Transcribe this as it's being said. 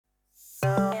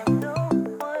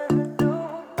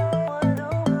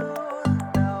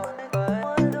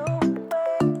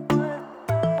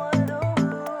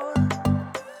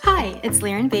it's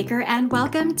Lauren Baker, and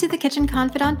welcome to the Kitchen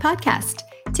Confidant podcast.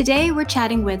 Today, we're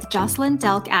chatting with Jocelyn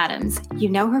Delk Adams. You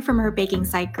know her from her baking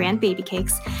site, Grand Baby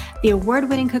Cakes, the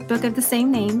award-winning cookbook of the same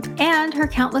name, and her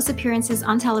countless appearances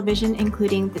on television,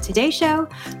 including The Today Show,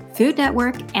 Food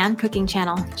Network, and Cooking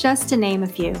Channel, just to name a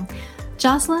few.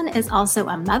 Jocelyn is also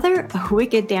a mother, a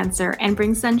wicked dancer, and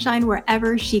brings sunshine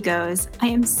wherever she goes. I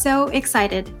am so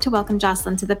excited to welcome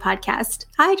Jocelyn to the podcast.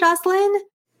 Hi, Jocelyn.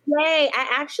 Yay. I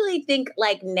actually think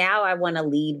now I want to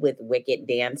lead with Wicked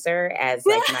Dancer as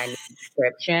my new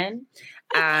description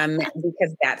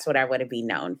because that's what I want to be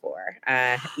known for.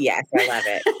 Yes, I love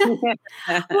it.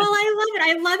 Well, I love it.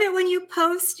 I love it when you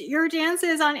post your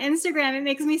dances on Instagram. It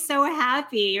makes me so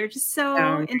happy. You're just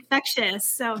so infectious.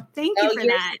 So thank you for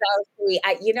that. So sweet.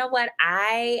 You know what?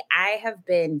 I have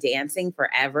been dancing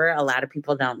forever. A lot of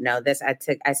people don't know this.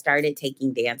 I started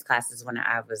taking dance classes when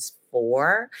I was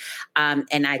 4.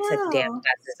 And I took dance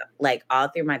classes all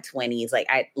through my 20s.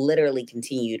 I literally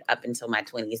continued up until my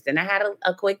 20s. Then I had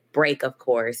a quick break, of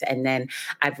course. And then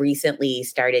I've recently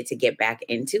started to get back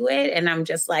into it. And I'm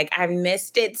just I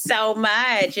missed it so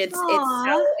much. It's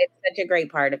such a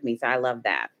great part of me. So I love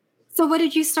that. So what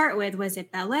did you start with? Was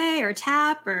it ballet or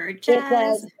tap or jazz? It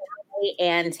was ballet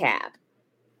and tap.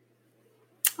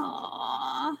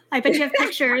 Aw, I bet you have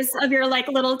pictures of your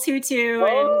little tutu.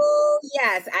 Oh,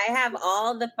 yes. I have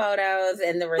all the photos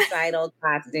and the recital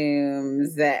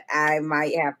costumes that I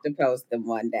might have to post them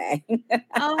one day.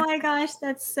 Oh my gosh,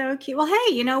 that's so cute. Well,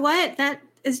 hey, you know what? That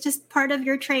is just part of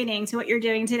your training to what you're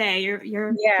doing today.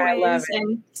 Your poise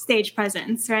and stage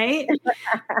presence, right?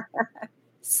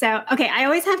 So, okay, I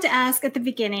always have to ask at the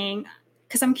beginning,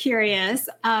 because I'm curious,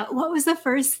 what was the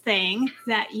first thing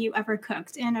that you ever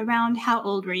cooked, and around how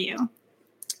old were you?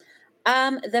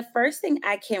 The first thing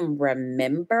I can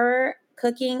remember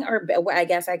cooking, or I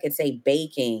guess I could say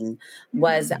baking,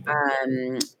 was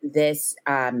this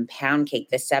pound cake,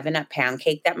 the 7-Up pound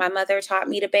cake that my mother taught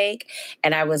me to bake.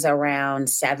 And I was around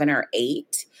 7 or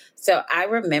 8. So I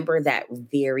remember that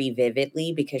very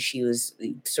vividly because she was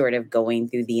sort of going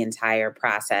through the entire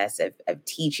process of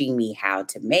teaching me how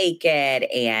to make it.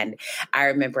 And I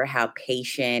remember how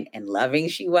patient and loving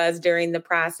she was during the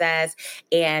process.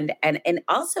 And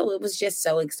also it was just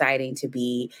so exciting to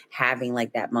be having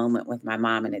that moment with my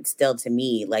mom. And it's still to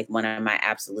me one of my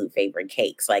absolute favorite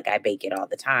cakes. I bake it all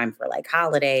the time for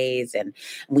holidays, and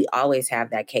we always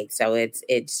have that cake. So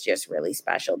it's just really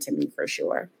special to me for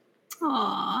sure. Oh,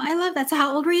 I love that. So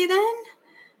how old were you then?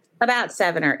 About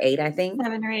 7 or 8, I think.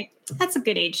 7 or 8. That's a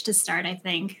good age to start, I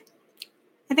think.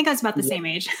 I think I was about the same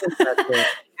age.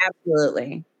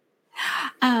 Absolutely.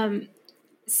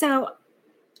 So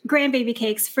Grand Baby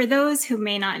Cakes, for those who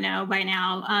may not know by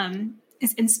now,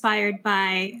 is inspired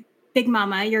by Big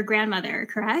Mama, your grandmother,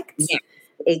 correct? Yes,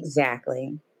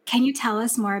 exactly. Can you tell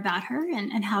us more about her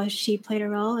and how she played a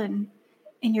role in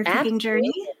your cooking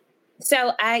journey?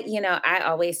 So I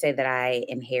always say that I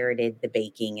inherited the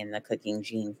baking and the cooking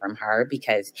gene from her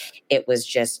because it was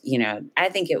just, I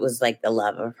think it was the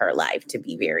love of her life, to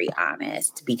be very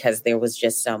honest, because there was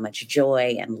just so much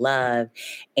joy and love.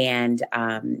 And,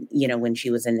 when she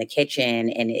was in the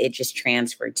kitchen, and it just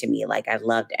transferred to me, I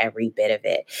loved every bit of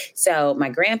it. So my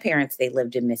grandparents, they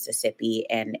lived in Mississippi.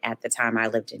 And at the time I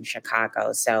lived in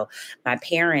Chicago. So my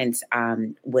parents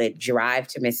would drive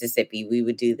to Mississippi. We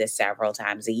would do this several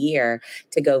times a year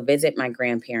to go visit my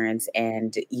grandparents.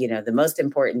 And, the most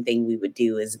important thing we would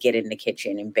do is get in the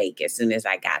kitchen and bake as soon as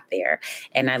I got there.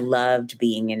 And I loved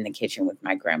being in the kitchen with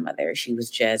my grandmother. She was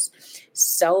just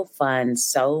so fun,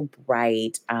 so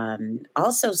bright,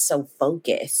 also so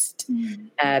focused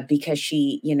because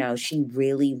she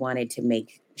really wanted to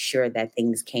make sure that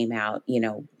things came out,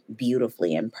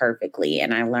 beautifully and perfectly.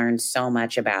 And I learned so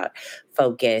much about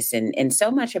focus and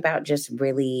so much about just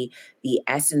really the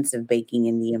essence of baking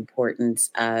and the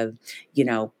importance of,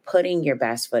 putting your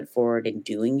best foot forward and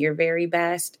doing your very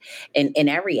best in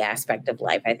every aspect of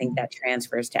life. I think that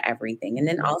transfers to everything. And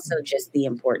then also just the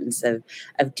importance of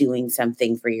doing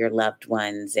something for your loved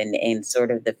ones, and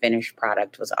sort of the finished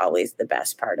product was always the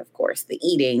best part, of course, the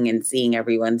eating and seeing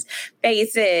everyone's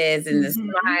faces and the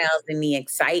smiles and the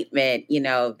excitement,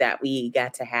 that we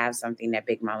got to have something that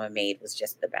Big Mama made was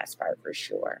just the best part for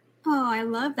sure. Oh, I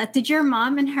love that. Did your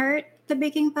mom inherit the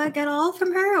baking bug at all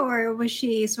from her, or was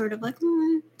she sort of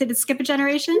did it skip a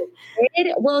generation?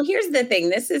 Well, here's the thing.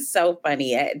 This is so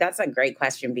funny. That's a great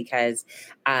question because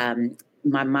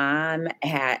my mom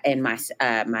and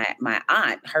my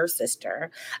aunt, her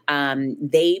sister,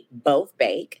 they both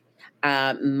bake.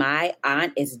 My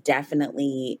aunt is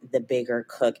definitely the bigger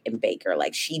cook and baker.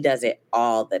 Like she does it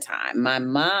all the time. My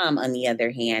mom, on the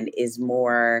other hand, is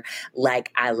more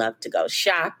like I love to go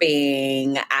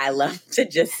shopping. I love to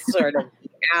just sort of be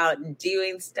out and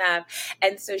doing stuff.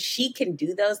 And so she can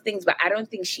do those things, but I don't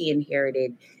think she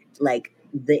inherited like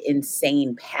the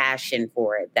insane passion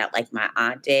for it that like my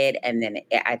aunt did. And then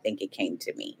I think it came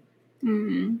to me.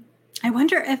 Mm. I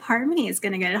wonder if Harmony is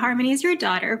going to get it. Harmony is your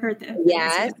daughter, for those who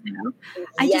Yes. don't know.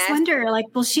 I just wonder, like,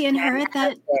 will she inherit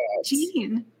that It.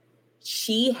 gene?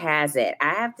 She has it.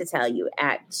 I have to tell you,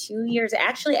 at 2 years,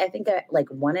 actually, I think at like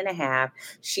 1.5,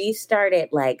 she started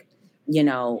like,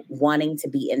 wanting to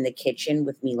be in the kitchen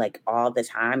with me like all the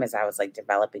time as I was like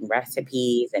developing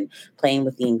recipes and playing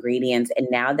with the ingredients. And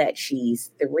now that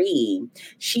she's 3,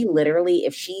 she literally,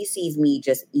 if she sees me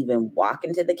just even walk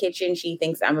into the kitchen, she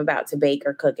thinks I'm about to bake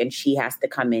or cook and she has to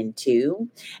come in too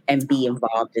and be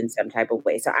involved in some type of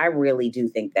way. So I really do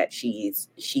think that she's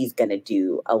going to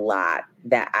do a lot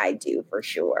that I do for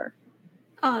sure.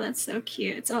 Oh, that's so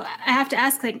cute. So I have to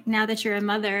ask, like, now that you're a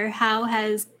mother, how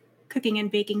has cooking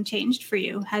and baking changed for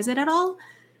you? Has it at all?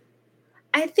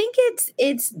 I think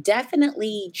it's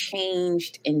definitely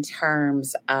changed in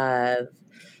terms of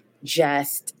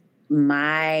just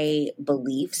my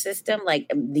belief system,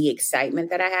 like the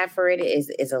excitement that I have for it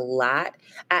is a lot.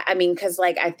 I mean, because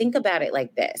like I think about it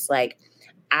like this, like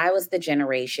I was the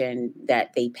generation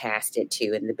that they passed it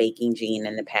to, and the baking gene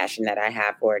and the passion that I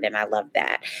have for it. And I love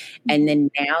that. And then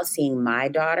now seeing my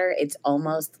daughter, it's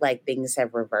almost like things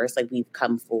have reversed. Like we've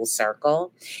come full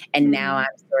circle. And now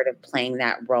I'm sort of playing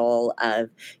that role of,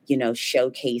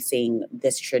 showcasing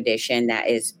this tradition that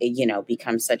is,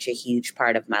 become such a huge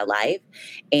part of my life.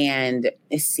 And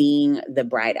seeing the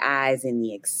bright eyes and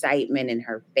the excitement in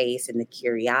her face and the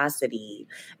curiosity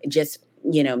just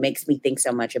makes me think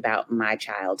so much about my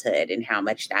childhood and how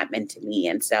much that meant to me.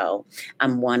 And so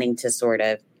I'm wanting to sort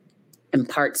of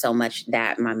impart so much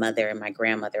that my mother and my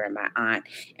grandmother and my aunt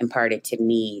imparted to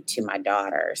me, to my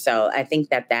daughter. So I think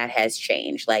that has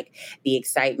changed. Like the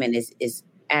excitement is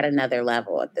at another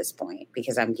level at this point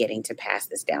because I'm getting to pass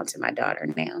this down to my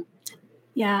daughter now.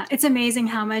 Yeah, it's amazing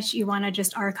how much you want to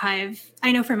just archive.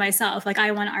 I know for myself, like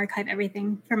I want to archive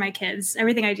everything for my kids.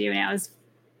 Everything I do now is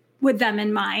with them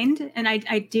in mind. And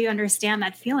I do understand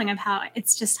that feeling of how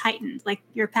it's just heightened. Like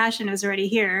your passion is already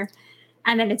here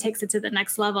and then it takes it to the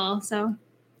next level. So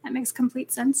that makes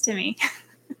complete sense to me.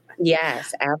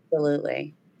 Yes,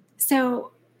 absolutely.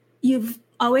 So you've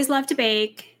always loved to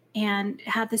bake and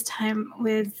had this time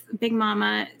with Big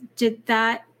Mama. Did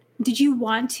you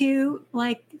want to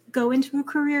like go into a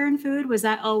career in food? Was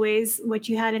that always what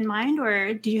you had in mind,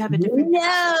 or did you have a different?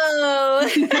 No.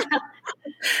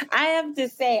 I have to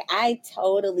say, I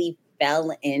totally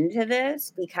fell into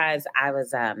this because I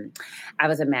was a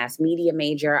mass media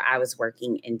major. I was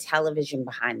working in television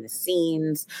behind the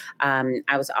scenes. I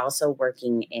was also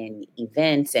working in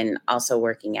events and also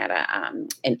working at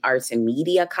an arts and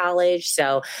media college.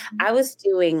 So I was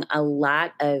doing a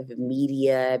lot of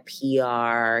media,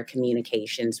 PR,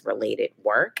 communications related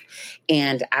work.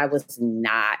 And I was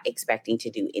not expecting to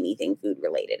do anything food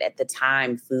related. At the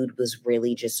time, food was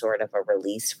really just sort of a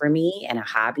release for me and a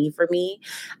hobby for me.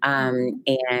 And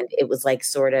it was like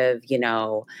sort of,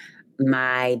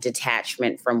 my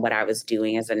detachment from what I was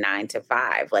doing as a 9 to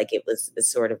 5. Like it was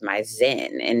sort of my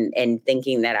zen and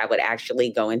thinking that I would actually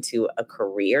go into a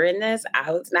career in this.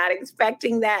 I was not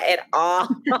expecting that at all.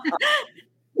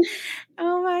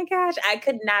 Oh my gosh. I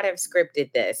could not have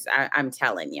scripted this. I'm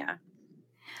telling you.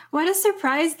 What a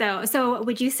surprise though. So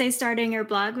would you say starting your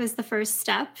blog was the first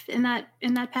step in that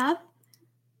path?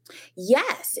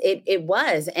 Yes, it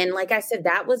was. And like I said,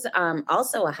 that was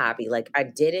also a hobby. Like I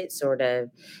did it sort of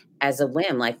as a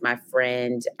whim. Like my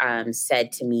friend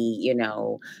said to me,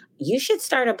 you should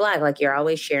start a blog. Like you're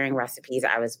always sharing recipes.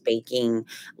 I was baking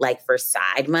like for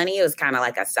side money. It was kind of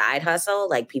like a side hustle.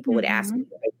 Like people would ask me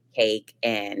to make cake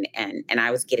and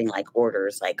I was getting like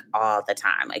orders like all the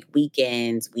time, like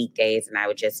weekends, weekdays. And I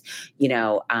would just,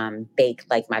 bake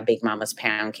like my Big Mama's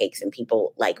pound cakes and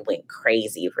people like went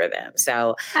crazy for them.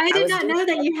 So I did not know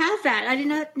that you had that. I did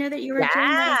not know that you were doing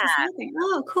that as a side thing.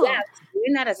 Oh, cool. Yeah,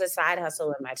 doing that as a side hustle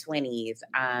in my 20s.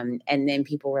 And then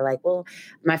people were like, well,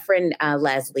 my friend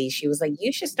Leslie, she was like,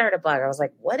 you should start a blog. I was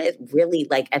like, what is really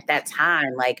like at that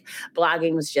time, like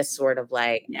blogging was just sort of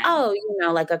like,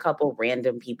 like a couple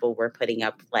random people were putting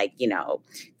up like,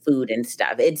 food and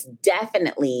stuff. It's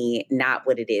definitely not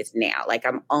what it is now. Like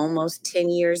I'm almost 10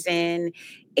 years in.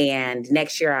 And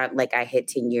next year, I hit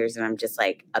 10 years and I'm just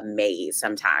like amazed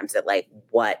sometimes at like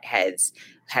what has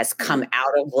has come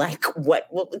out of like what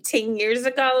 10 years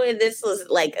ago. And this was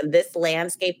like this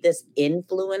landscape, this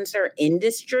influencer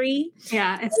industry.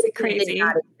 Yeah, it's It did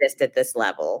not crazy. exist at this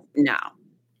level. No.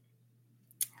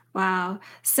 Wow.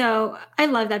 So I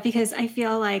love that because I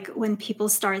feel like when people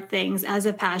start things as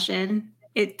a passion,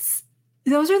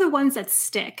 those are the ones that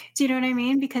stick. Do you know what I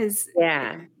mean? Because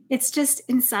Yeah. it's just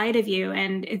inside of you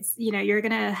and you're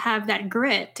going to have that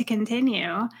grit to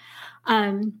continue.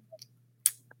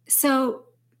 So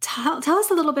tell us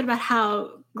a little bit about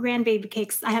how Grandbaby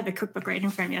Cakes, I have the cookbook right in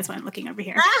front of me. That's why I'm looking over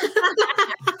here.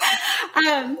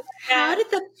 How did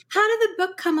the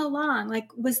book come along? Like,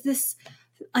 was this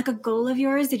like a goal of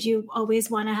yours? Did you always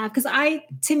want to have,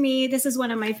 to me, this is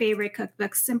one of my favorite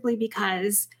cookbooks simply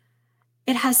because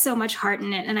it has so much heart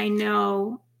in it. And I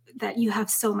know that you have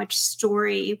so much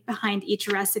story behind each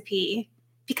recipe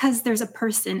because there's a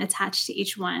person attached to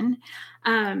each one.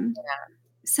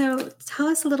 So tell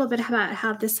us a little bit about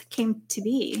how this came to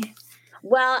be.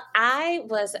 Well, I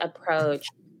was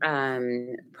approached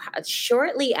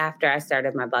shortly after I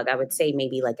started my blog. I would say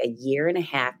maybe like a year and a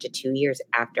half to 2 years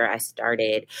after I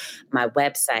started my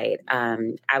website.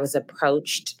 I was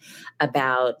approached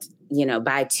about,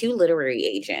 by 2 literary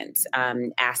agents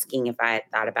asking if I had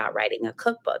thought about writing a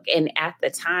cookbook. And at the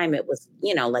time, it was,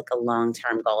 like a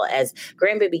long-term goal. As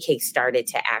Grandbaby Cake started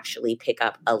to actually pick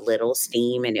up a little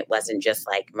steam, and it wasn't just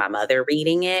like my mother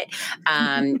reading it.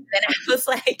 Then I was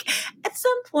like, at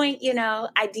some point,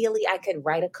 ideally I could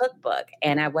write a cookbook,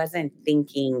 and I wasn't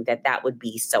thinking that would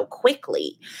be so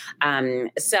quickly.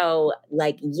 So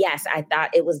like, yes, I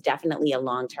thought it was definitely a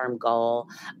long-term goal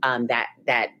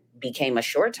that became a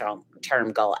short-term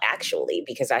goal, actually,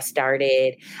 because I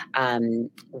started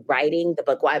writing the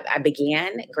book. Well, I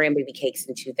began Grandbaby Cakes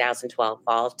in 2012,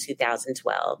 fall of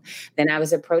 2012. Then I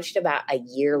was approached about a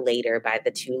year later by the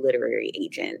 2 literary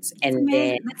agents. And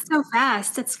then that's so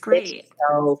fast. That's it's great.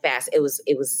 so fast. It was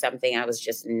something I was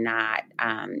just not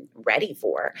ready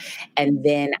for. And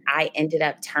then I ended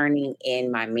up turning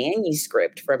in my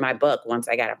manuscript for my book once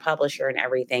I got a publisher and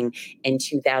everything in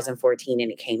 2014,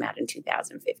 and it came out in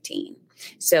 2015.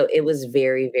 So it was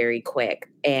very, very quick.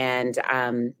 And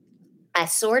I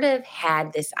sort of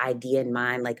had this idea in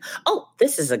mind, like, oh,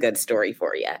 this is a good story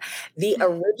for you. The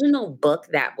original book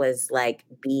that was like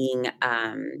being,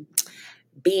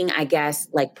 I guess,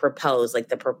 like proposed, like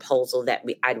the proposal that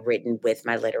I'd written with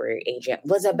my literary agent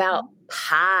was about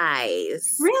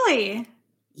pies. Really?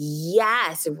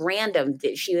 Yes, random.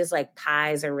 She was like,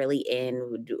 pies are really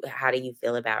in. How do you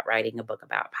feel about writing a book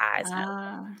about pies? And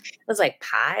I was like,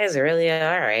 pies, really?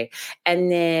 All right. And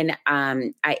then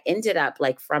I ended up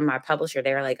like from my publisher,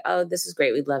 they were like, oh, this is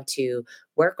great. We'd love to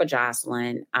work with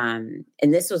Jocelyn. And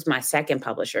this was my second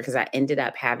publisher because I ended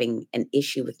up having an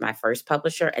issue with my first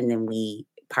publisher, and then we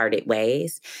parted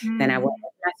ways. Then I went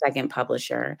with my second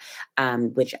publisher,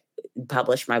 which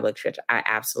published my books, which I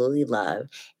absolutely love.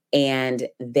 And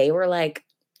they were like,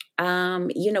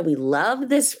 we love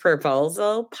this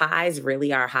proposal. Pies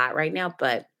really are hot right now,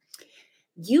 but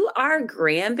you are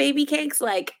Grandbaby Cakes.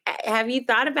 Like, have you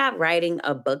thought about writing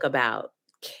a book about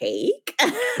cake?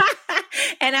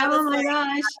 And I was oh my like,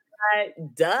 gosh.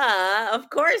 duh, of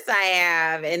course I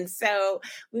have. And so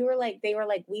they were like,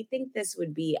 we think this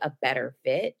would be a better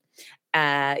fit.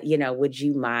 Would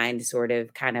you mind sort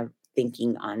of kind of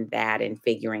thinking on that and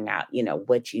figuring out,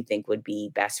 what you think would be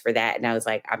best for that? And I was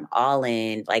like, I'm all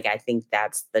in. Like, I think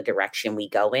that's the direction we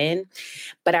go in.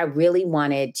 But I really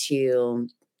wanted to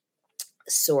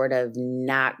sort of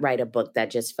not write a book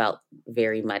that just felt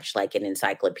very much like an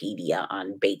encyclopedia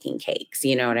on baking cakes.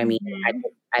 You know what I mean?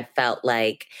 I felt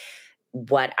like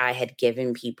what I had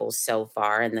given people so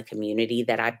far in the community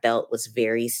that I built was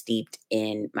very steeped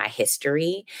in my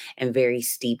history and very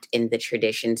steeped in the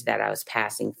traditions that I was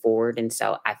passing forward. And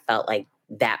so I felt like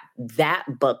that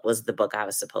book was the book I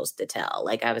was supposed to tell.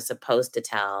 Like, I was supposed to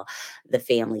tell the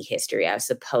family history. I was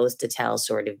supposed to tell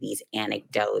sort of these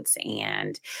anecdotes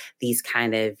and these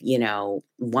kind of,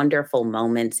 wonderful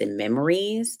moments and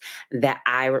memories that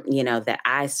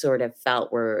I sort of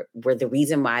felt were the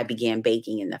reason why I began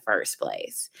baking in the first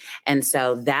place. And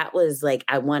so that was like,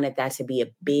 I wanted that to be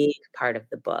a big part of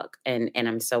the book. And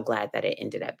I'm so glad that it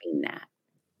ended up being that.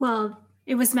 Well,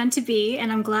 it was meant to be,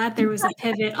 and I'm glad there was a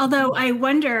pivot. Although I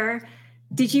wonder,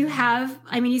 you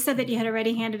said that you had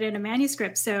already handed in a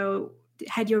manuscript. So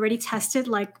had you already tested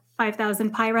like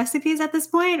 5,000 pie recipes at this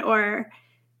point, or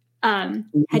had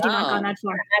you not gone that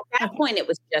far? At that point, it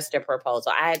was just a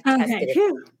proposal. I had tested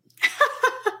it.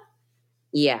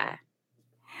 Yeah.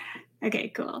 Okay,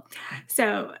 cool.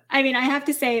 So, I have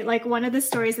to say, like, one of the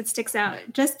stories that sticks out,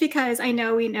 just because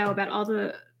we know about all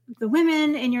the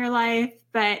women in your life,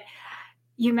 but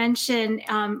you mentioned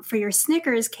for your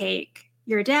Snickers cake,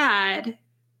 your dad,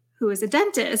 who was a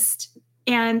dentist.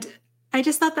 And I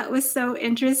just thought that was so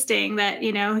interesting that,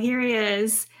 here he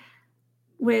is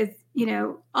with,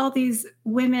 all these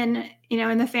women,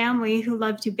 in the family who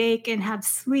love to bake and have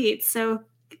sweets. So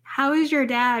how is your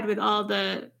dad with all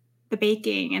the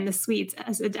baking and the sweets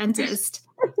as a dentist?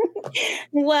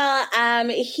 Well,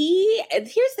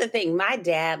 here's the thing. My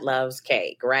dad loves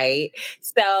cake, right?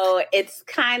 So it's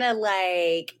kind of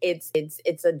like it's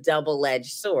a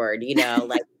double-edged sword,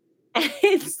 like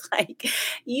it's like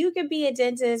you could be a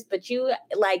dentist, but you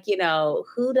like,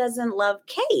 who doesn't love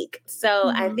cake? So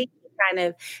I Mhm. think he kind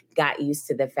of got used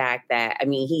to the fact that, I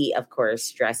mean, he of course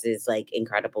stresses like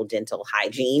incredible dental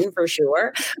hygiene for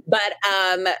sure. But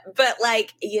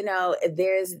like,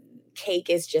 there's cake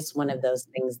is just one of those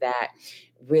things that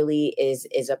really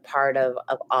is a part of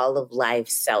all of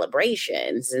life's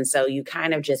celebrations. And so you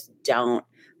kind of just don't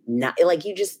not like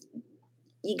you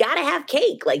gotta have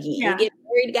cake. Like you Yeah. get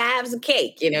married, you gotta have some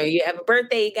cake. You have a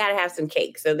birthday, you gotta have some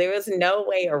cake. So there was no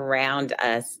way around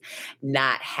us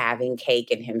not having cake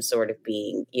and him sort of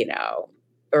being,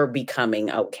 or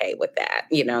becoming okay with that,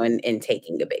 and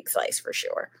taking a big slice for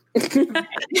sure.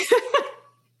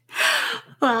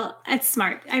 Well, it's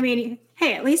smart. I mean,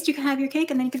 hey, at least you can have your cake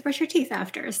and then you can brush your teeth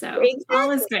after. So all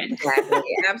is Exactly. good. Exactly.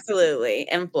 Absolutely.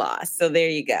 And floss. So there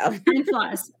you go. And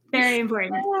floss, very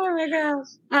important. Oh my gosh.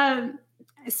 Um,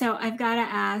 so I've got to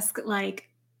ask, like,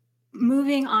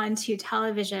 moving on to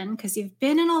television, because you've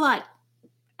been in a lot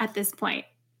at this point.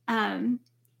 Um,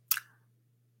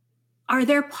 are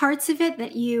there parts of it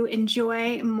that you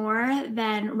enjoy more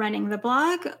than running the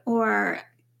blog,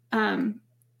 um,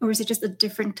 or is it just a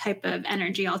different type of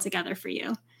energy altogether for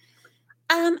you?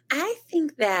 I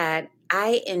think that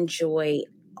I enjoy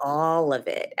all of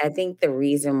it. I think the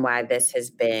reason why this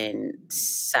has been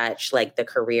such like the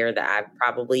career that I've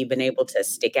probably been able to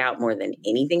stick out more than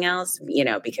anything else,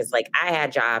 because like I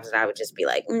had jobs and I would just be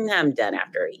like, I'm done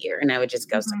after a year, and I would just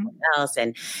go somewhere Mhm. else.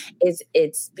 And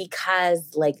it's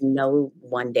because like no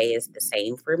one day is the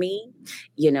same for me.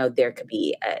 There could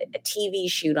be a TV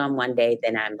shoot on one day,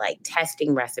 then I'm like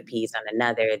testing recipes on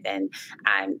another, then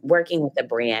I'm working with a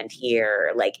brand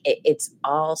here. Like it's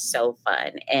all so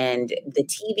fun. And the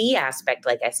TV aspect,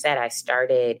 like I said, I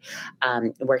started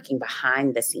working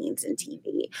behind the scenes in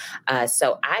TV.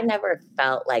 So I never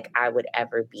felt like I would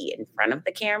ever be in front of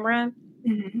the camera.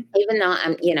 Mhm. Even though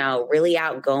I'm, really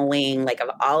outgoing, like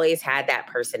I've always had that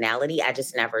personality, I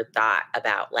just never thought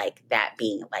about like that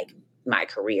being like my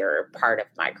career, part of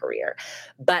my career.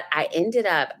 But I ended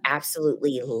up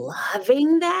absolutely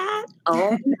loving that.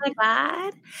 Oh my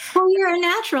God. Well, you're a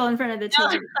natural in front of the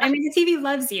TV. I mean, the TV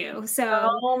loves you, so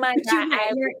Oh my but God.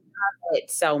 I you're love it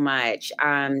so much.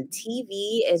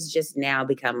 TV has just now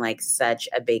become like such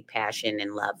a big passion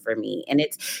and love for me. And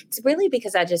it's really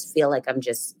because I just feel like I'm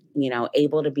just,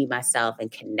 able to be myself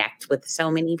and connect with so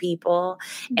many people.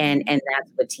 And Mhm. and that's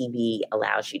what TV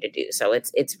allows you to do. So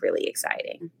it's really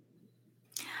exciting.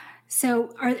 So,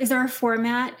 is there a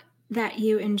format that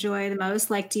you enjoy the most?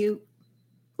 Like, do you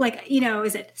like,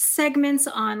 is it segments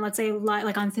on, let's say,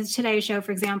 like on the Today Show,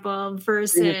 for example,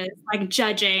 versus like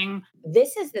judging?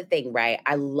 This is the thing, right?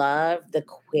 I love the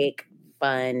quick,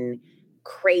 fun,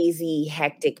 crazy,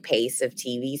 hectic pace of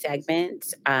TV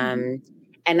segments. Mhm.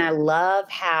 And I love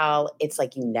how it's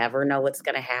like you never know what's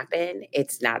going to happen.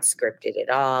 It's not scripted at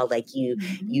all. Like Mhm.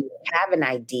 you have an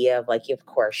idea of like, of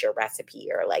course, your recipe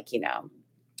or like,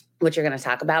 what you're going to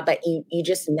talk about, but you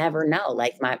just never know.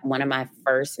 Like one of my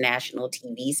first national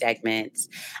TV segments,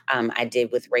 I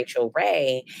did with Rachel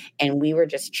Ray, and we were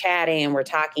just chatting and we're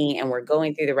talking and we're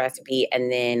going through the recipe,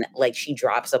 and then like she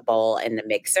drops a bowl in the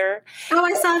mixer. Oh,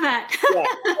 I saw that. Yeah,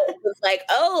 it was like,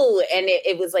 oh, and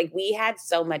it was like we had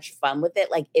so much fun with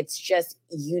it. Like it's just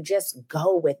you just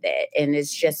go with it, and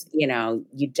it's just you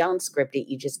don't script it,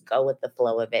 you just go with the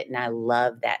flow of it, and I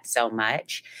love that so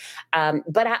much.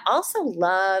 But I also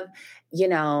love,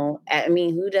 I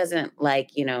mean, who doesn't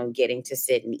like, getting to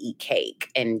sit and eat cake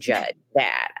and judge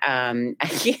that? I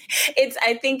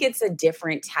think it's a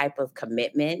different type of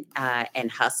commitment and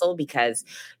hustle because,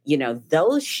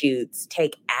 those shoots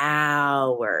take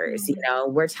hours.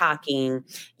 Mm. We're talking,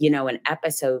 an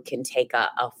episode can take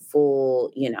a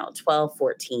full, 12,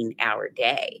 14-hour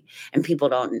day. And people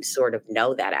don't sort of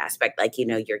know that aspect. Like,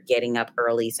 you're getting up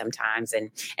early sometimes,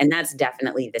 and that's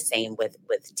definitely the same with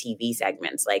TV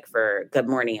segments. Like for Good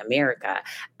Morning America,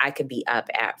 I could be up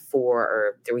at 4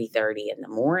 or 3:30 in the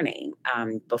morning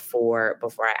before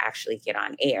I actually get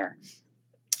on air.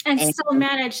 And And still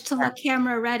manage to look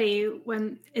camera ready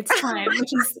when it's time,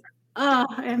 which is Oh,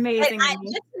 But amazing. I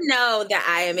just know that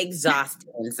I am exhausted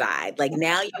inside. Like,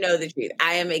 now you know the truth.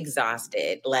 I am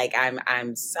exhausted. Like,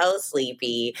 I'm so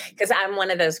sleepy because I'm one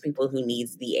of those people who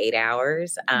needs the 8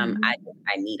 hours. I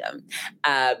need them.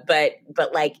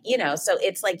 But like, so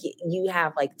it's like you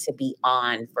have like to be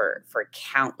on for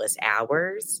countless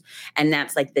hours, and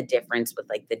that's like the difference with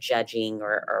like the judging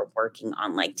or working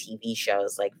on like TV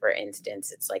shows. Like, for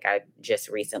instance, it's like I just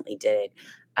recently did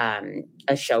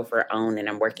a show for OWN, and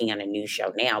I'm working on a new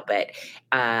show now. But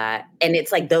and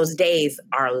it's like those days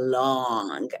are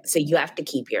long, so you have to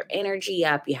keep your energy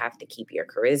up, you have to keep your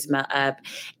charisma up,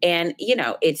 and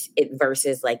it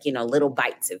versus like little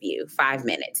bites of you, 5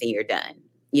 minutes and you're done.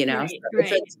 So Right,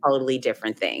 it's right. a totally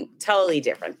different thing. Totally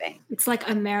different thing. It's like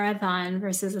a marathon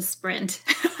versus a sprint.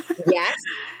 Yes,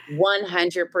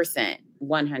 100%.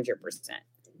 100%.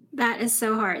 That is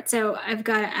so hard. So I've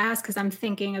got to ask because I'm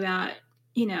thinking about,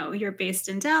 you're based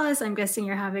in Dallas. I'm guessing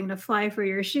you're having to fly for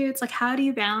your shoots. Like, how do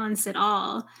you balance it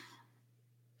all?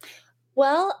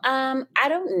 Well, I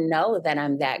don't know that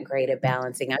I'm that great at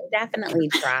balancing. I've definitely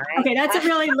tried. Okay, that's a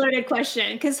really loaded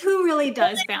question because who really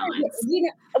does balance?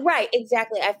 Right,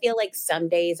 exactly. I feel like some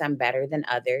days I'm better than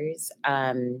others.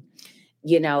 I've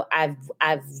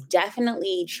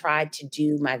definitely tried to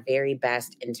do my very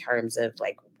best in terms of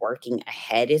like working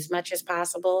ahead as much as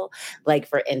possible. Like,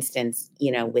 for instance,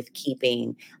 with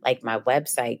keeping like my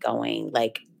website going,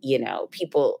 like,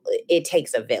 people, it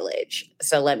takes a village.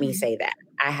 So let me Mhm. say that.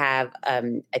 I have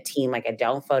a team. Like, I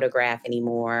don't photograph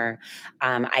anymore.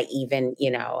 I even,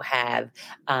 have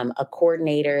a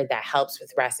coordinator that helps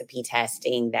with recipe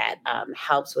testing, that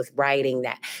helps with writing,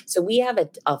 that so we have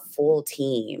a full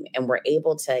team, and we're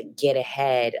able to get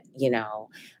ahead,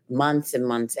 months and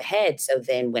months ahead. So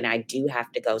then when I do have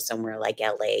to go somewhere like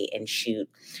LA and shoot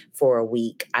for a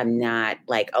week, I'm not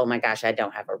like, oh my gosh, I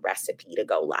don't have a recipe to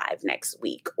go live next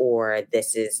week, or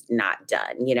this is not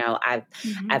done. I've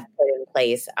Mhm. put in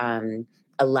place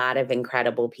a lot of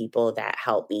incredible people that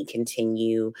help me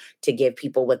continue to give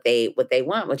people what they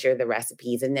want, which are the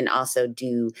recipes, and then also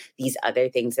do these other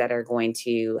things that are going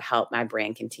to help my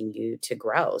brand continue to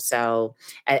grow. So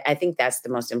I think that's the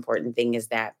most important thing, is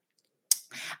that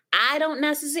I don't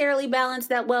necessarily balance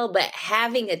that well, but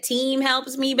having a team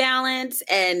helps me balance,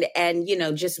 and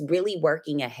just really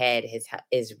working ahead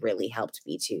is really helped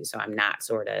me too. So I'm not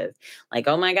sort of like,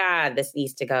 oh my God, this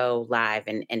needs to go live,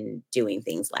 and doing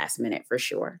things last minute for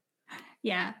sure.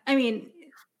 Yeah. I mean,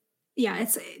 yeah,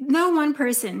 it's no one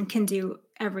person can do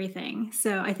everything.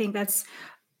 So I think that's,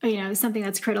 something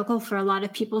that's critical for a lot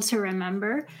of people to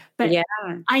remember. But Yeah.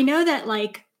 I know that,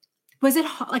 like,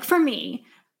 like for me,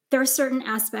 there are certain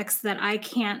aspects that I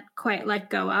can't quite let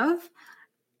go of.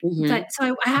 But Hmm.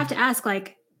 so I have to ask,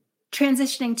 like,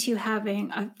 transitioning to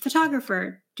having a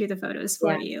photographer do the photos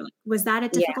for Yeah. you, was that a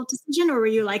Yeah. difficult decision, or were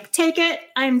you like, "Take it,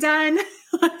 I'm done?"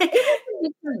 Like It was a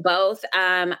mix of both.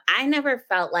 I never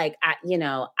felt like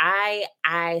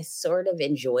I sort of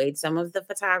enjoyed some of the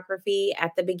photography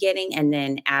at the beginning, and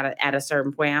then at a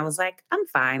certain point, I was like, I'm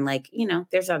fine. Like,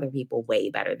 there's other people way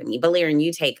better than me. But Lyran,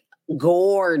 you take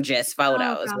gorgeous oh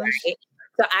photos, gosh. right?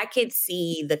 So I could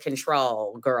see the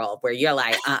control, girl, where you're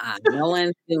like, no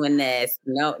one's doing this.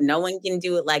 No, no one can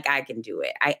do it like I can do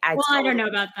it. I Well, I don't totally. know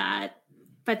about that,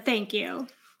 but thank you.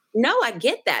 No, I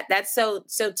get that. That's so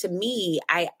to me,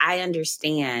 I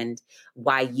understand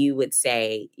why you would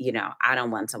say, I don't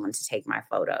want someone to take my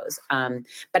photos.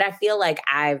 But I feel like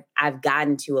I've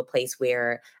gotten to a place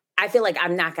where I feel like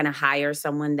I'm not going to hire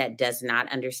someone that does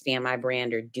not understand my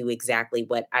brand or do exactly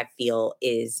what I feel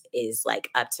is like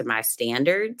up to my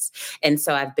standards. And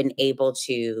so I've been able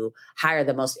to hire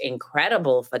the most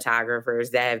incredible photographers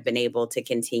that have been able to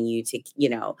continue to,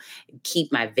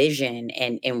 keep my vision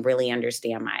and really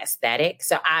understand my aesthetic.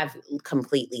 So I've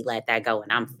completely let that go,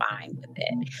 and I'm fine with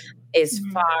it. As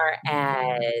Mhm. far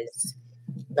as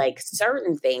like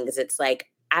certain things, it's like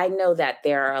I know that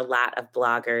there are a lot of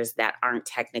bloggers that aren't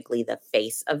technically the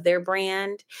face of their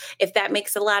brand, if that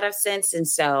makes a lot of sense. And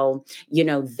so,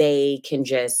 they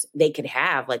could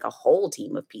have like a whole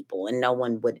team of people and no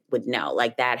one would know.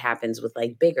 Like, that happens with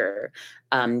like bigger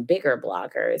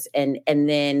bloggers. And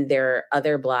then there are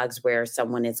other blogs where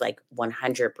someone is like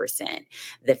 100%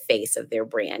 the face of their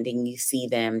brand, and you see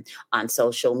them on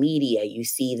social media, you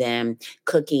see them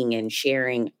cooking and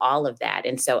sharing all of that.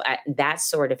 And so that's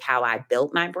sort of how I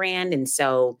built my brand. And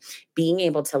so being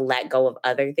able to let go of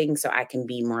other things so I can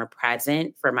be more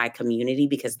present for my community,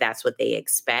 because that's what they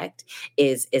expect,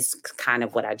 is kind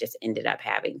of what I just ended up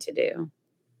having to do.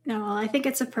 No, well, I think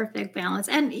it's a perfect balance.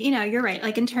 And, you're right.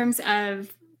 Like, in terms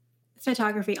of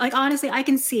photography. Like, honestly, I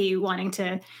can see wanting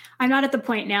to, I'm not at the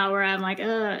point now where I'm like,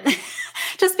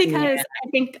 just because Yeah. I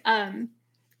think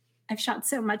I've shot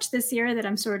so much this year that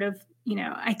I'm sort of,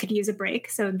 I could use a break.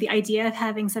 So the idea of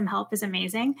having some help is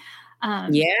amazing. But I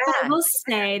Yeah. will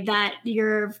say that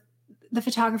the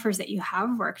photographers that you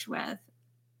have worked with,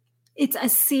 it's a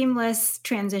seamless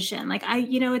transition. Like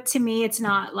to me, it's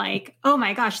not like, oh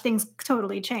my gosh, things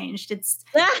totally changed. It's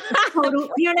total,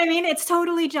 you know what I mean? It's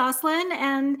totally Jocelyn.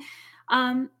 And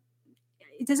um,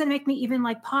 it doesn't make me even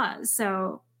like pause.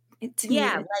 So to me,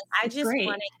 Yeah, like, I it's just great.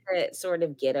 wanted to sort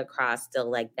of get across still,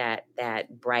 like, that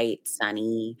bright,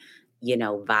 sunny,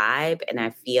 vibe, and I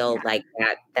feel Yeah. like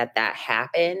that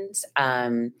happens,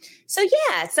 so,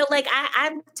 yeah, so, like,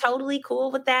 I'm totally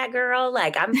cool with that, girl,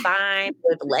 like, I'm fine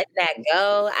with letting that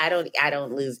go, I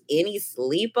don't lose any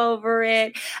sleep over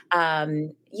it,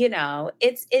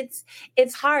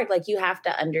 it's hard, like, you have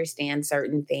to understand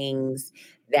certain things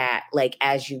that like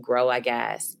as you grow, I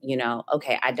guess,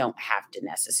 okay, I don't have to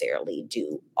necessarily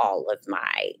do all of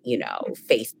my,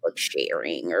 Facebook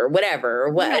sharing or whatever,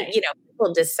 or what, Right.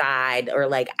 people decide, or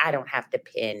like I don't have to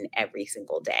pin every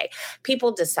single day.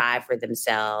 People decide for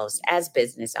themselves as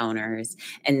business owners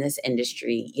in this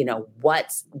industry,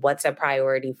 what's a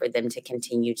priority for them to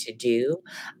continue to do.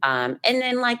 And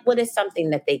then like what is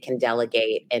something that they can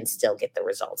delegate and still get the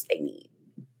results they need.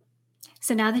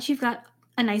 So now that you've got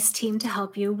a nice team to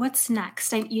help you, what's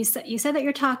next? You said that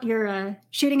you're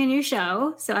shooting a new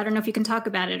show, so I don't know if you can talk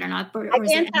about it or not. I Or is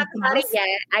there can't talk anything about it else?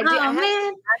 yet. Oh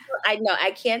man, I know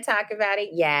I can't talk about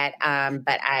it yet.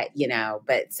 But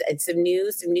it's some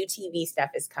new TV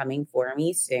stuff is coming for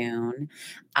me soon.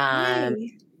 Um,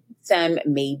 yay!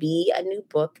 maybe a new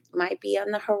book might be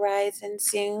on the horizon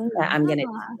soon. I'm gonna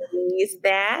Ah, tease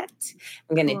that.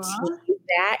 I'm gonna cool. tease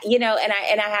that. And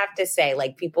I have to say,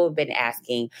 like people have been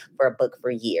asking for a book for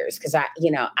years because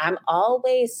I'm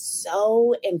always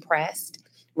so impressed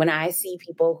when I see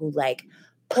people who like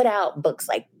put out books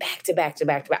like back to back to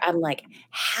back to back. I'm like,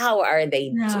 how are they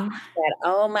doing No, that?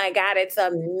 Oh my God, it's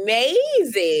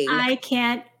amazing. I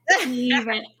can't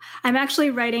even. I'm actually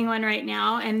writing one right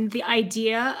now, and the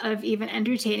idea of even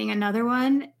entertaining another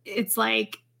one, it's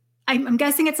like I'm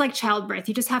guessing it's like childbirth.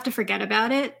 You just have to forget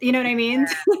about it. You know what I mean?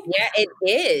 Yeah, it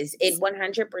is. It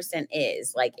 100%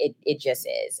 is. Like it just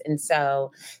is. And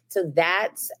so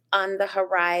that's on the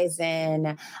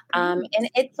horizon. And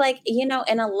it's like,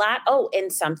 and a lot,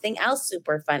 and something else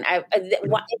super fun.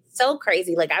 It's so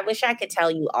crazy. Like I wish I could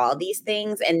tell you all these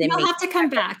things and then You'll make have to come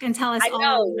back and tell us I all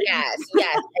know, of it. yes,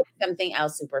 yes. It's something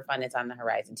else super fun is on the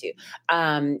horizon too.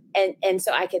 And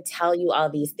so I could tell you all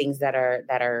these things that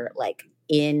are like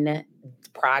in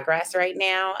progress right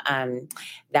now.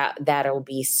 That'll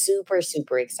be super,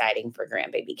 super exciting for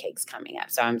Grandbaby Cakes coming up.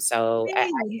 So I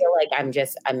Yay. feel like I'm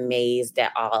just amazed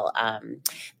at all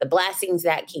the blessings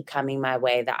that keep coming my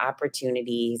way, the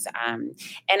opportunities. And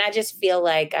I just feel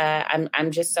like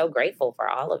I'm just so grateful for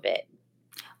all of it.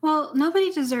 Well,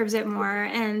 nobody deserves it more.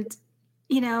 And,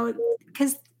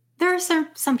 because there are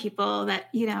some people that,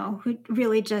 who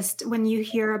really just, when you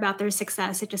hear about their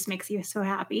success, it just makes you so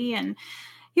happy. And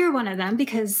you're one of them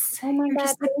because Oh my you're God,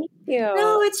 just like, thank you.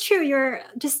 no, it's true. You're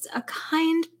just a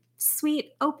kind,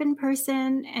 sweet, open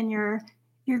person and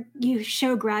you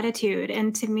show gratitude.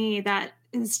 And to me, that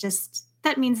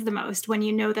means the most when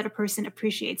you know that a person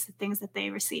appreciates the things that they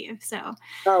receive. So,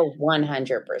 Oh,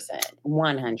 100%.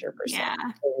 100%. yeah.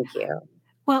 Thank you.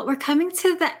 Well, we're coming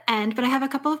to the end, but I have a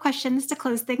couple of questions to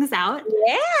close things out.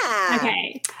 Yeah.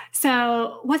 Okay.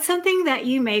 So, what's something that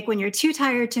you make when you're too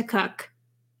tired to cook?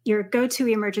 Your go-to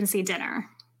emergency dinner?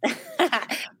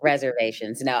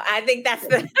 Reservations. No, I think that's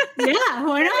the Yeah,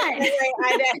 why not?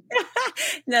 I know.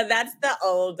 No, that's the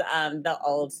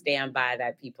old standby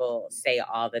that people say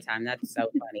all the time. That's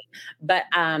so funny. But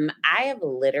I have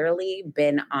literally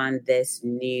been on this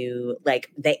new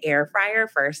like the air fryer,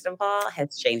 first of all,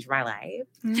 has changed my life.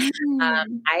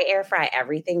 Mm. I air fry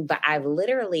everything, but I've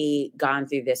literally gone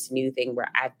through this new thing where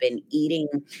I've been eating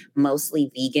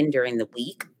mostly vegan during the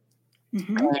week.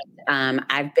 Mhm.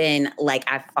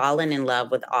 I've fallen in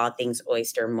love with all things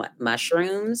oyster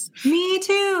mushrooms. Me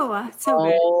too. So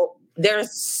good. Oh, they're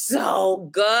so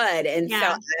good. And so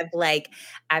Yeah.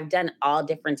 I've done all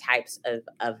different types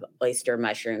of oyster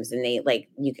mushrooms and they like,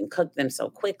 you can cook them so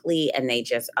quickly and they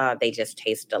just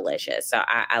taste delicious. So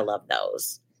I love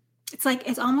those.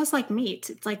 It's almost like meat.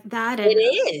 It's like that It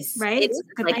and is. right? It It's is.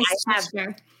 like a Like nice I have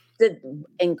texture. the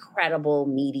incredible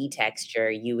meaty texture.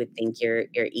 You would think you're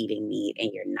eating meat and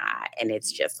you're not. And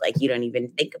it's just like you don't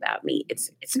even think about meat. It's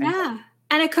fantastic. Yeah.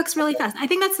 And it cooks really fast. I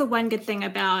think that's the one good thing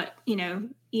about,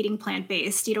 eating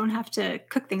plant-based. You don't have to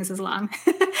cook things as long.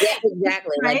 Yeah,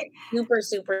 exactly. Like Right? super,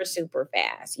 super, super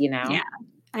fast, you Yeah, know?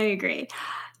 I agree.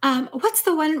 What's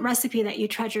the one recipe that you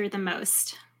treasure the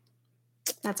most?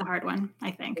 That's a hard one,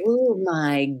 I think. Oh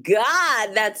my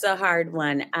God, that's a hard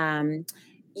one.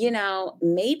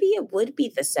 Maybe it would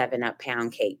be the 7 Up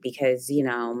pound cake because,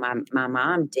 my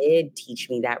mom did teach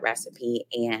me that recipe.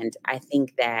 And I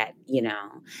think that,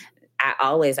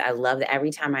 I love that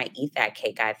every time I eat that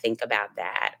cake, I think about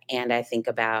that. And I think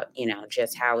about,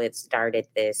 just how it started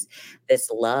this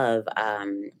love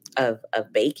of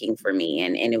baking for me.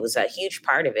 And it was a huge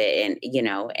part of it.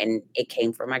 And it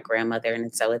came from my grandmother.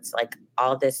 And so it's like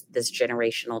all this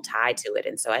generational tie to it.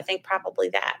 And so I think probably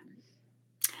that.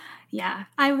 Yeah,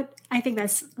 I think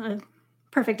that's a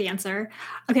perfect answer.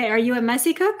 Okay, are you a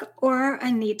messy cook or a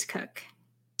neat cook?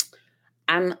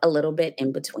 I'm a little bit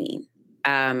in between.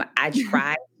 I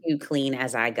try to clean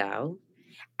as I go.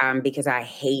 Because I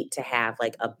hate to have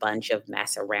like a bunch of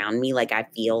mess around me. Like I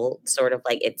feel sort of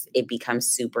like it becomes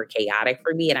super chaotic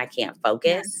for me and I can't Yes.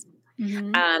 focus.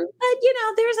 Mhm.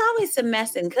 But there's always some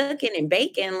mess in cooking and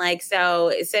baking. Like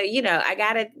so, I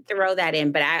gotta throw that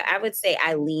in. But I would say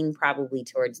I lean probably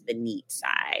towards the neat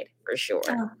side for sure.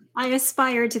 Oh, I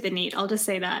aspire to the neat, I'll just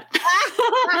say that.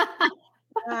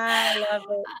 I love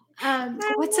it.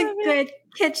 I What's a love it. good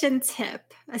kitchen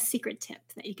tip, a secret tip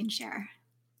that you can share?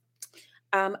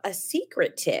 A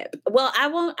secret tip. Well, I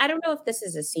don't know if this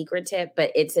is a secret tip,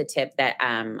 but it's a tip that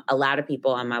a lot of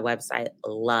people on my website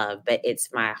love, but it's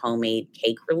my homemade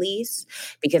cake release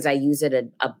because I use it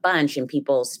a bunch and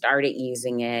people started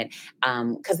using it.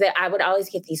 Because I would always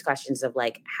get these questions of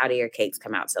like, how do your cakes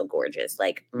come out so gorgeous?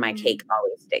 Like my cake Mm.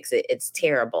 always sticks. It's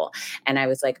terrible. And I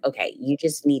was like, okay, you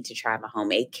just need to try my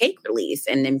homemade cake release.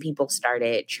 And then people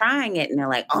started trying it and they're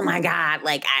like, oh my God,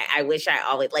 like I wish I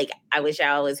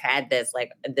always had this. Like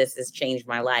this has changed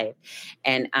my life.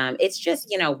 And it's just,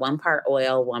 one part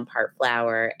oil, one part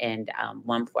flour, and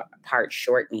part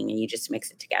shortening. And you just mix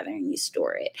it together and you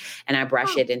store it. And I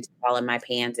brush Oh, it into all of my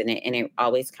pans and it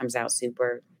always comes out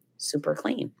super, super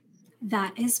clean.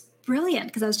 that is brilliant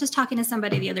because I was just talking to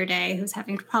somebody the other day who's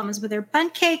having problems with their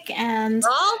bundt cake and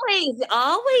Always,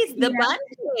 always the yeah, bun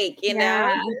cake,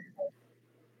 yeah,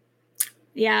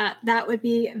 yeah, that would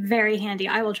be very handy.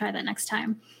 I will try that next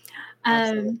time.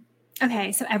 Absolutely. Um,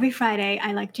 okay, so every Friday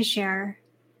I like to share.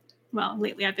 Well,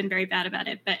 lately I've been very bad about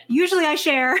it, but usually I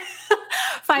share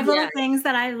five Yeah. little things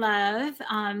that I love,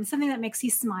 something that makes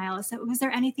you smile. So, was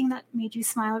there anything that made you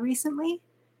smile recently?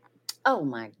 Oh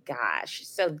my gosh.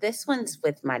 So this one's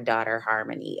with my daughter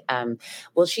Harmony.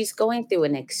 Well, she's going through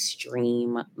an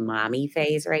extreme mommy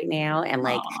phase right now. And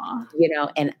like, Aw.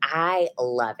 and I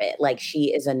love it. Like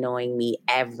she is annoying me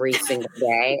every single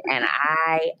day. And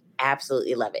I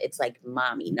absolutely love it. It's like,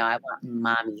 mommy, no, I want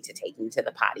mommy to take me to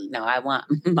the potty. No, I want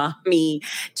mommy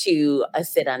to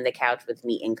sit on the couch with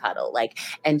me and cuddle. Like,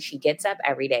 and she gets up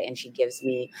every day and she gives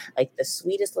me like the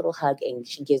sweetest little hug and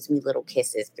she gives me little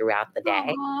kisses throughout the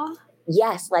day. Aw.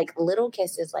 Yes, like little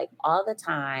kisses, like all the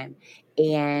time.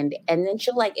 And then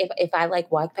she'll like if I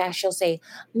like walk past, she'll say,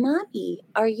 "Mommy,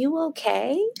 are you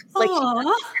okay?" Like she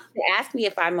Aw. asked me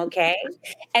if I'm okay.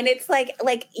 And it's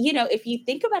if you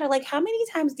think about it, like how many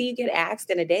times do you get asked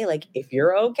in a day, like if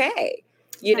you're okay?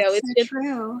 That's so It's just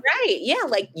true. right. Yeah,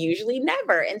 like usually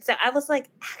never. And so I was like,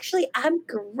 actually, I'm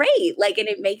great. Like, and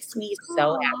it makes me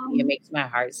so Aw. happy. It makes my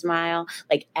heart smile.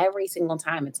 Like every single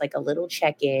time. It's like a little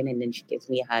check-in and then she gives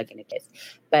me a hug and a kiss.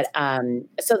 But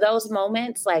so those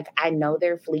moments, like I know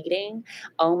they're fleeting.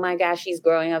 Oh my gosh, she's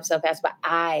growing up so fast, but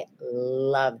I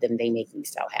love them. They make me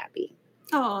so happy.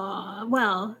 Aw.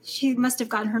 Well, she must have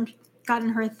gotten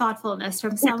her thoughtfulness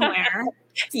from somewhere.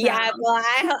 So, Yeah, well,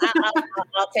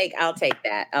 I'll take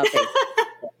that. I'll take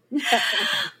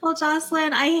that. well,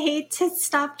 Jocelyn, I hate to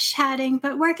stop chatting,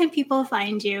 but where can people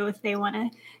find you if they want to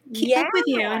keep Yeah. up with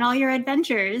you and all your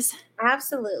adventures?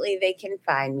 Absolutely. They can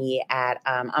find me at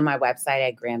on my website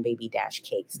at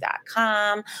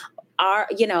grandbaby-cakes.com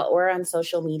or on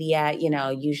social media,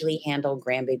 usually handle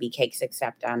grandbaby cakes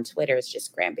except on Twitter. It's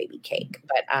just grandbaby cake.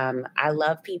 But I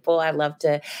love people. I love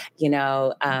to, you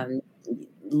know,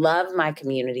 love my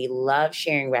community, love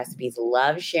sharing recipes,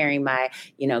 love sharing my,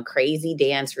 crazy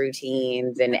dance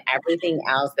routines and everything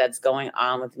else that's going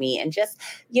on with me. And just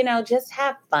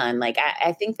have fun. Like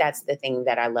I think that's the thing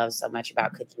that I love so much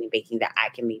about cooking and baking that I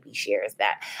can maybe share is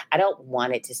that I don't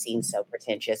want it to seem so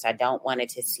pretentious. I don't want it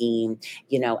to seem,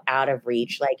 out of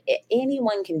reach. Like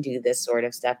anyone can do this sort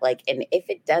of stuff. Like, and if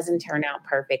it doesn't turn out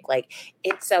perfect, like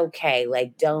it's okay.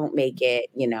 Like don't make it,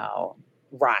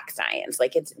 rock science.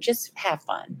 Like it's just have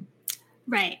fun.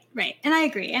 Right. And I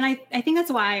agree. And I think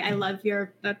that's why I love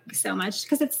your book so much,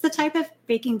 because it's the type of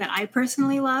baking that I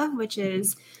personally love, which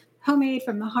is homemade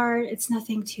from the heart. It's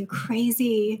nothing too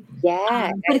crazy,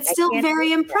 Yeah. but it's still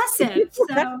very impressive. So,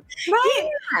 right.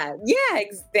 Yeah,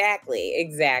 exactly.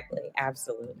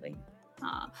 Absolutely.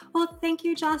 Well, thank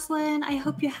you, Jocelyn. I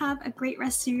hope you have a great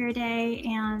rest of your day.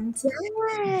 And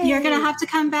you're going to have to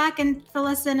come back and fill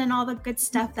us in on all the good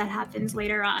stuff that happens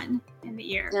later on in the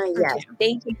year. Yes.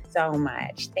 Thank you so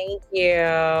much. Thank you.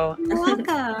 You're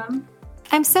welcome.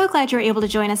 I'm so glad you were able to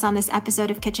join us on this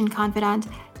episode of Kitchen Confidante.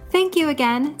 Thank you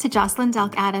again to Jocelyn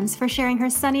Delk Adams for sharing her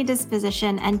sunny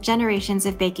disposition and generations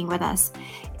of baking with us.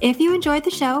 If you enjoyed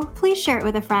the show, please share it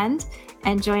with a friend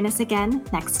and join us again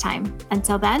next time.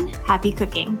 Until then, happy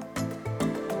cooking.